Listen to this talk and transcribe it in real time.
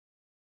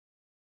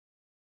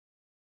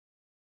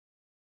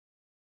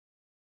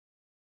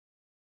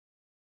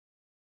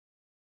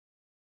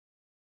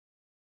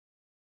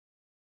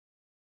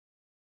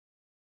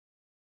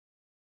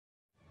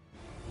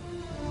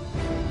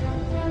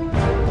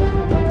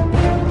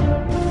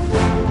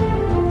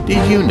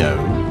Did you know?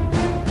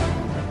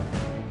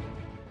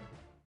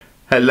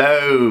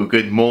 Hello,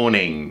 good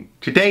morning.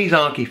 Today's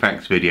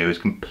Archae-Facts video is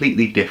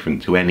completely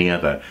different to any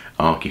other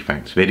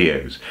Archae-Facts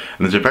videos,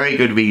 and there's a very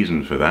good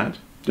reason for that.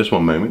 Just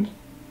one moment.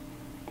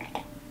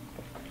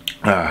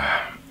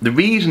 The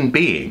reason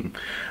being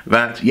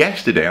that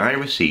yesterday I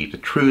received a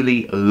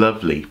truly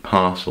lovely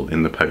parcel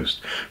in the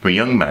post from a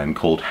young man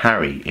called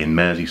Harry in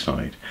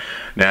Merseyside.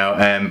 Now,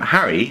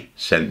 Harry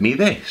sent me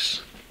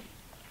this.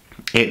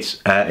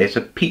 It's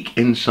a peek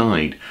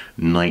inside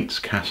Knight's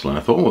Castle, and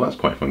I thought, oh, that's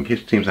quite fun.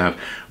 It seems to have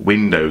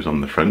windows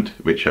on the front,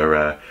 which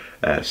are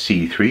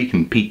see-through. You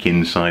can peek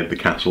inside the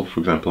castle,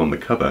 for example, on the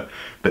cover.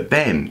 But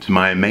then, to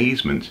my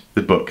amazement,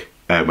 the book,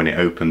 when it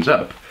opens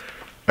up,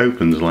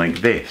 opens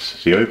like this.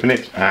 So you open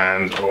it,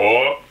 and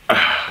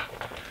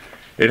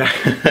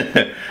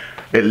it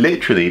it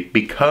literally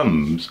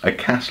becomes a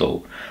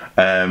castle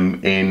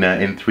in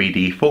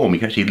 3D form. You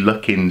can actually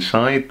look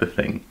inside the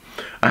thing.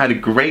 I had a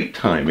great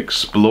time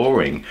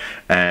exploring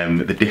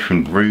the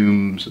different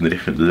rooms and the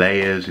different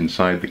layers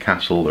inside the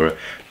castle. There are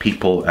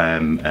people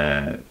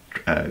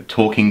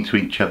talking to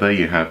each other.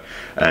 You have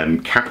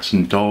cats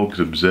and dogs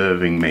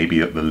observing maybe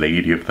the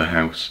lady of the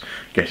house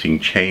getting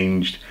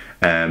changed.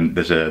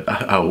 There's a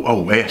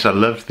yes, I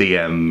loved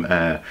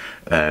the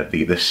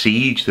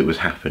siege that was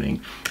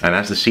happening, and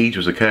as the siege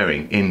was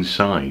occurring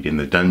inside in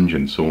the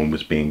dungeon, someone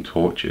was being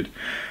tortured.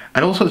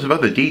 And all sorts of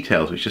other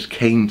details which just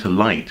came to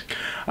light.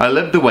 I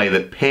love the way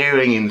that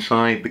peering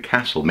inside the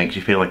castle makes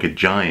you feel like a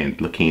giant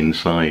looking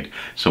inside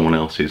someone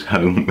else's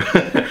home.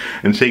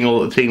 And seeing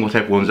what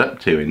everyone's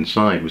up to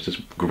inside was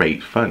just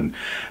great fun.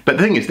 But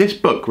the thing is, this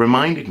book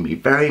reminded me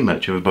very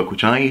much of a book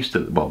which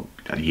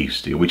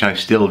which I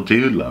still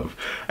do love.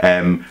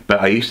 But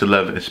I used to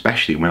love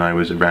especially when I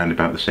was around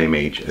about the same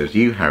age as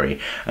you, Harry.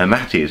 And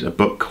that is a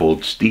book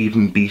called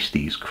Stephen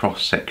Beastie's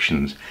Cross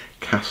Sections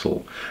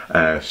Castle.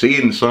 See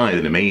inside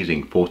an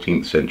amazing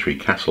 14th century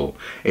castle.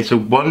 It's a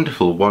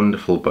wonderful,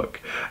 wonderful book.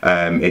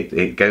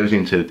 It goes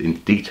into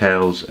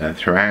details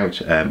throughout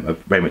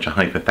very much a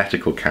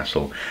hypothetical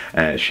castle,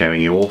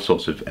 showing you all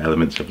sorts of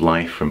elements of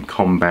life, from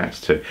combat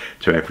to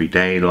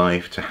everyday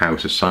life, to how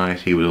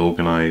society was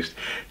organised,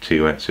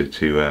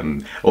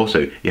 also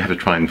you have to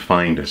try and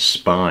find a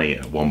spy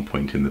at one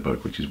point in the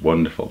book, which is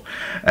wonderful.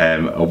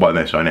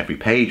 On every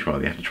page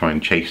rather, you have to try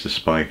and chase the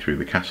spy through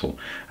the castle,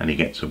 and he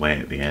gets away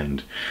at the end.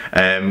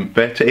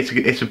 But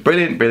it's a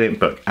brilliant, brilliant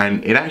book,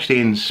 and it actually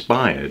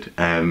inspired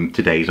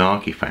today's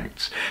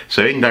Archae-Facts.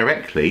 So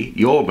indirectly,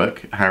 your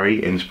book,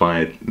 Harry,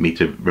 inspired me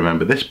to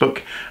remember this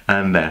book,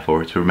 and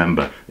therefore to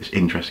remember this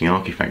interesting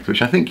Archae-Fact,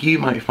 which I think you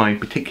might find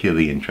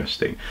particularly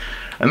interesting.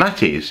 And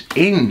that is,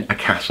 in a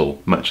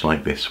castle much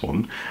like this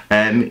one,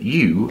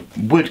 you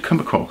would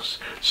come across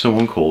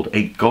someone called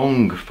a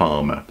Gong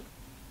farmer.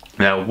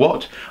 Now,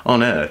 what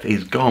on earth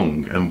is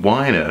Gong, and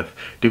why on earth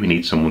do we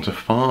need someone to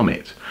farm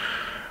it?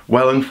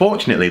 Well,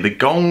 unfortunately, the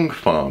Gong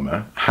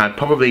farmer had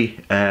probably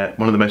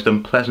one of the most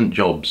unpleasant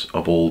jobs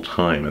of all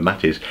time, and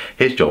that is,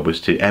 his job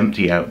was to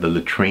empty out the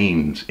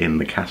latrines in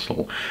the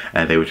castle.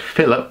 They would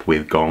fill up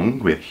with Gong,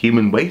 with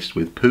human waste,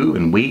 with poo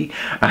and wee,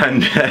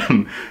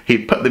 and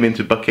he'd put them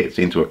into buckets,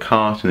 into a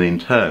cart, and in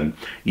turn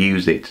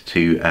use it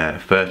to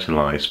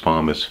fertilise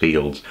farmers'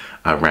 fields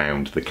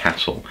around the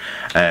castle.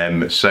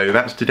 So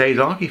that's today's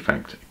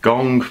Archae-Fact,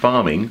 Gong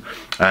farming,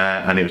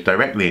 and it was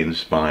directly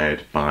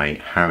inspired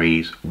by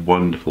Harry's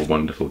wonderful,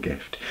 wonderful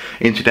gift.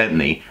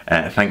 Incidentally,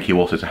 thank you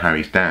also to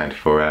Harry's dad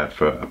for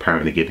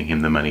apparently giving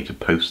him the money to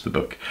post the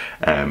book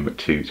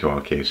to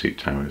Archaeosuit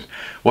Towers.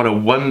 What a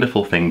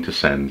wonderful thing to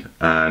send,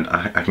 and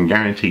I can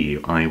guarantee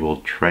you I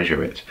will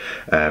treasure it.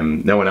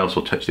 No one else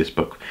will touch this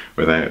book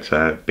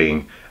without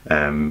being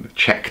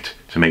checked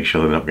to make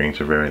sure they're not going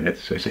to ruin it.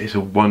 So it's a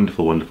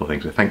wonderful, wonderful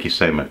thing. So thank you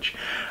so much.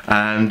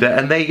 And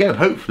there you go.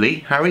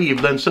 Hopefully, Harry,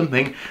 you've learned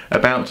something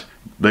about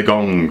the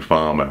Gong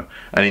farmer.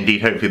 And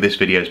indeed, hopefully this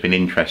video has been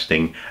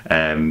interesting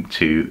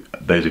to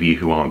those of you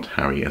who aren't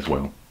Harry as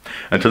well.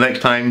 Until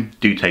next time,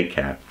 do take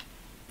care.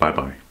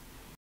 Bye-bye.